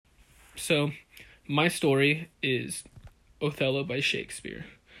So, my story is Othello by Shakespeare.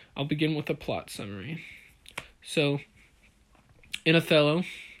 I'll begin with a plot summary. So, in Othello,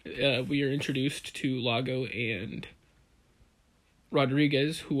 we are introduced to Lago and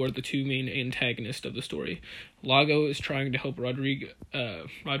Rodriguez, who are the two main antagonists of the story. Lago is trying to help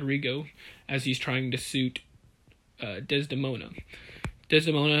Rodrigo as he's trying to suit Desdemona.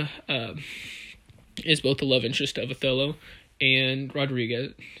 Desdemona is both the love interest of Othello and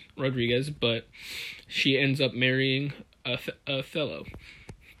Rodriguez, but she ends up marrying Othello.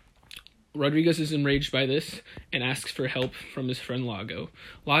 Rodriguez is enraged by this and asks for help from his friend Lago.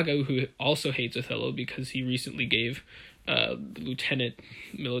 Lago, who also hates Othello because he recently gave lieutenant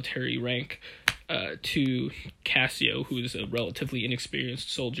military rank to Cassio, who is a relatively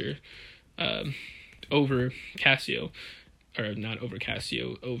inexperienced soldier, over Cassio, or not over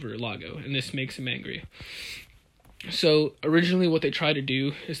Cassio, over Lago, and this makes him angry. So originally what they try to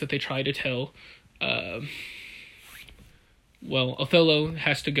do is that they try to tell, Othello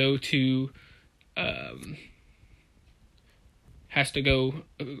has to go to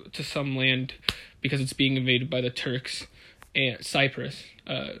some land because it's being invaded by the Turks, and Cyprus,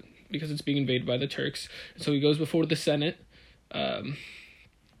 because it's being invaded by the Turks. So he goes before the Senate to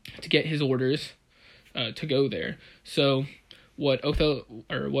get his orders to go there. So what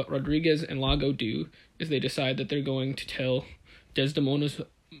Rodriguez and Lago do is they decide that they're going to tell Desdemona's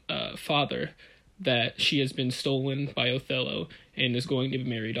father that she has been stolen by Othello and is going to be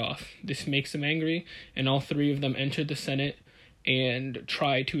married off. This makes him angry, and all three of them enter the Senate and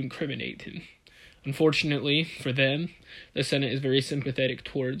try to incriminate him. Unfortunately for them, the Senate is very sympathetic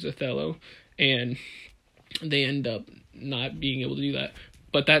towards Othello, and they end up not being able to do that.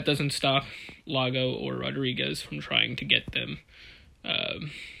 But that doesn't stop Lago or Rodriguez from trying to get them,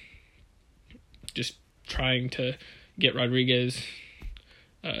 just trying to get Rodriguez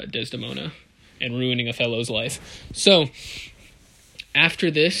Desdemona and ruining Othello's life. So, after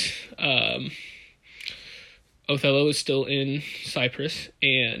this, Othello is still in Cyprus,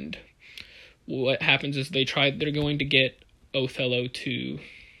 and what happens is they're going to get Othello to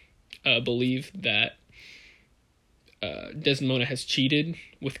believe that Desdemona has cheated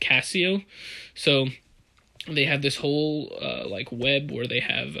with Cassio. So they have this whole web where they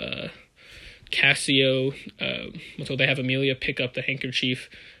have Cassio, so they have Emilia pick up the handkerchief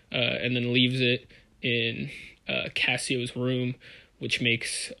and then leaves it in Cassio's room, which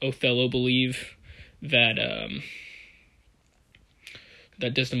makes Othello believe that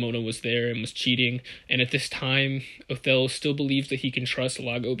that Desdemona was there and was cheating. And at this time, Othello still believes that he can trust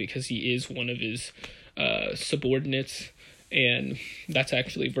Lago because he is one of his subordinates, and that's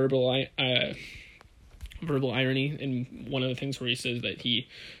actually verbal irony. And one of the things where he says that he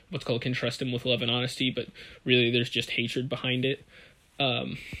can trust him with love and honesty, but really there's just hatred behind it.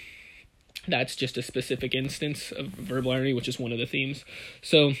 That's just a specific instance of verbal irony, which is one of the themes.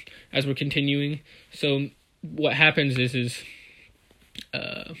 So as we're continuing, so what happens is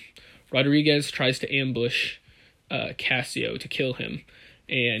Rodriguez tries to ambush Cassio to kill him,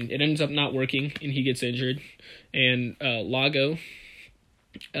 and it ends up not working, and he gets injured, and Lago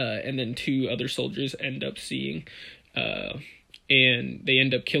and then two other soldiers end up seeing, and they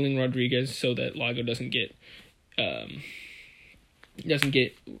end up killing Rodriguez so that Lago doesn't get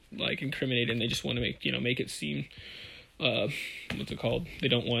incriminated, and they just want to make it seem they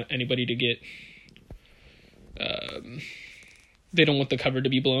don't want anybody to get they don't want the cover to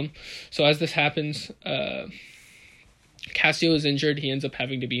be blown. So as this happens, Cassio is injured. He ends up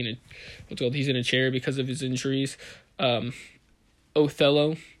having to be he's in a chair because of his injuries.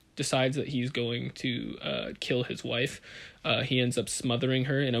 Othello decides that he's going to kill his wife. He ends up smothering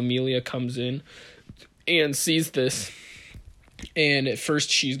her, and Emilia comes in and sees this. And at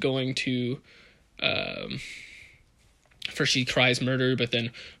first she's going to first she cries murder, but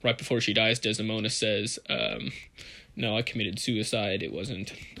then right before she dies, Desdemona says, no, I committed suicide. It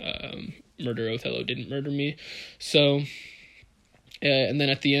wasn't murder. Othello didn't murder me. So, and then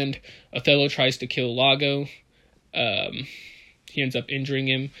at the end, Othello tries to kill Lago. He ends up injuring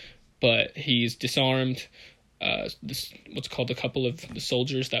him, but he's disarmed. A couple of the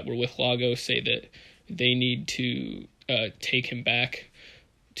soldiers that were with Lago say that they need to take him back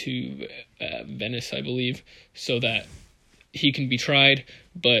to Venice, I believe, so that he can be tried,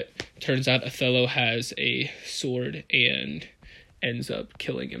 but turns out Othello has a sword and ends up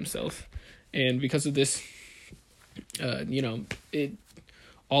killing himself. And because of this,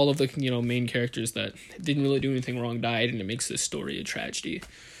 all of the, main characters that didn't really do anything wrong died, and it makes this story a tragedy.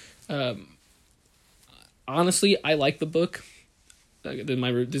 Honestly, I like the book. This is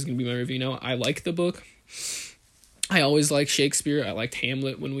going to be my review now. I like the book. I always liked Shakespeare. I liked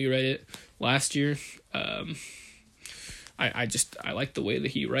Hamlet when we read it last year. I like the way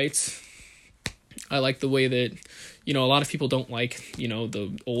that he writes. I like the way that, a lot of people don't like,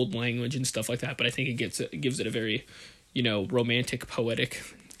 the old language and stuff like that, but I think it gives it a very, romantic, poetic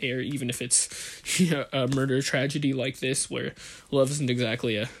air, even if it's a murder tragedy like this, where love isn't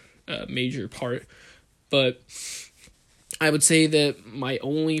exactly a major part. But I would say that my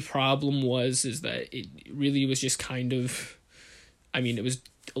only problem is that it really was just kind of, it was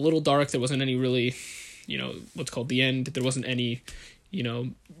a little dark. There wasn't any really, what's called the end. There wasn't any,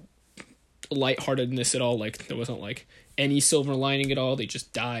 lightheartedness at all. Like, there wasn't like any silver lining at all. They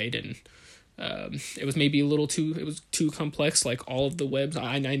just died, and it was maybe it was too complex, like all of the webs.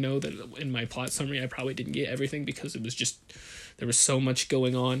 I know that in my plot summary I probably didn't get everything, because it was just, there was so much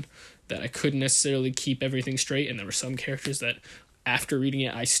going on that I couldn't necessarily keep everything straight, and there were some characters that after reading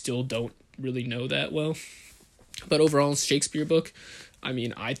it I still don't really know that well. But overall, Shakespeare book,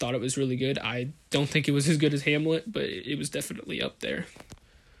 I thought it was really good. I don't think it was as good as Hamlet, but it was definitely up there.